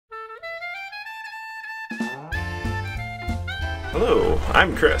Hello,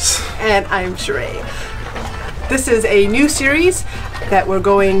 I'm Chris. And I'm Cherie. This is a new series that we're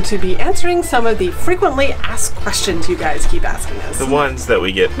going to be answering some of the frequently asked questions you guys keep asking us. The ones that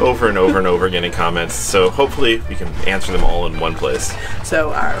we get over and over and over again in comments, so hopefully we can answer them all in one place.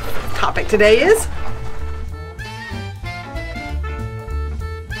 So our topic today is...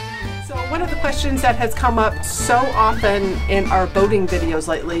 One of the questions that has come up so often in our boating videos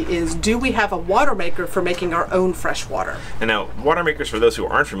lately is, do we have a water maker for making our own fresh water? And now, water makers, for those who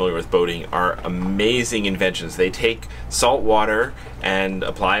aren't familiar with boating, are amazing inventions. They take salt water and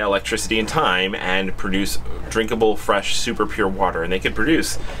apply electricity and time and produce drinkable, fresh, super pure water. And they could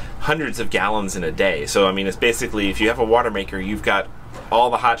produce hundreds of gallons in a day. So, I mean, it's basically, if you have a water maker, you've got all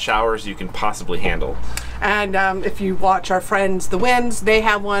the hot showers you can possibly handle. And if you watch our friends, the Winds, they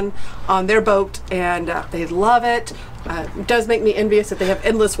have one on their boat, and they love it. It does make me envious that they have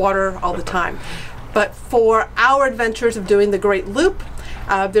endless water all the time. But for our adventures of doing the Great Loop,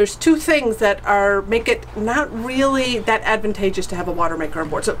 there's two things that make it not really that advantageous to have a water maker on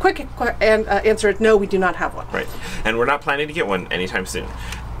board. So quick answer is no, we do not have one. Right, and we're not planning to get one anytime soon.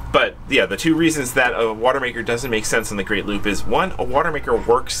 But yeah, the two reasons that a water maker doesn't make sense in the Great Loop is, one, a water maker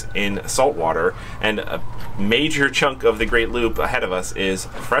works in salt water, and a major chunk of the Great Loop ahead of us is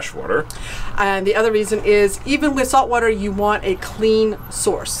fresh water. And the other reason is, even with salt water, you want a clean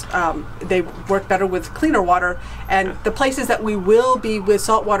source. They work better with cleaner water, and the places that we will be with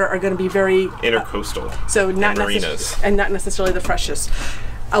salt water are going to be very intercoastal, so not marinas, and not necessarily the freshest.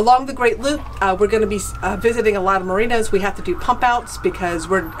 Along the Great Loop, we're going to be visiting a lot of marinas. We have to do pump outs because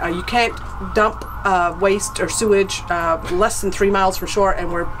you can't dump waste or sewage less than 3 miles from shore, and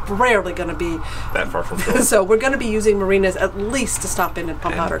we're rarely going to be that far from shore. So we're going to be using marinas at least to stop in and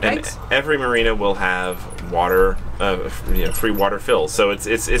pump out our tanks. Every marina will have water, free water fills. So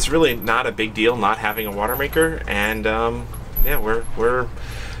it's really not a big deal not having a water maker, and yeah, we're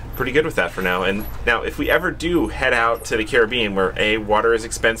pretty good with that for now. And now, if we ever do head out to the Caribbean, where A, water is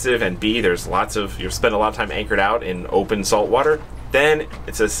expensive, and B, there's you spend a lot of time anchored out in open salt water, then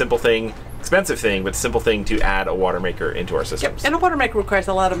it's a simple thing, expensive thing, but simple thing to add a water maker into our systems. Yep. And a water maker requires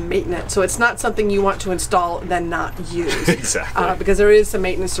a lot of maintenance, so it's not something you want to install and then not use. Exactly. Because there is some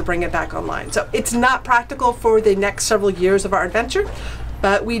maintenance to bring it back online. So it's not practical for the next several years of our adventure,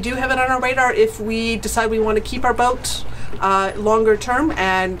 but we do have it on our radar if we decide we want to keep our boat longer term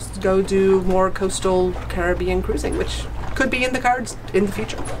and go do more coastal Caribbean cruising, which could be in the cards in the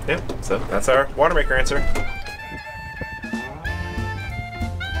future. Yeah, so that's our water maker answer.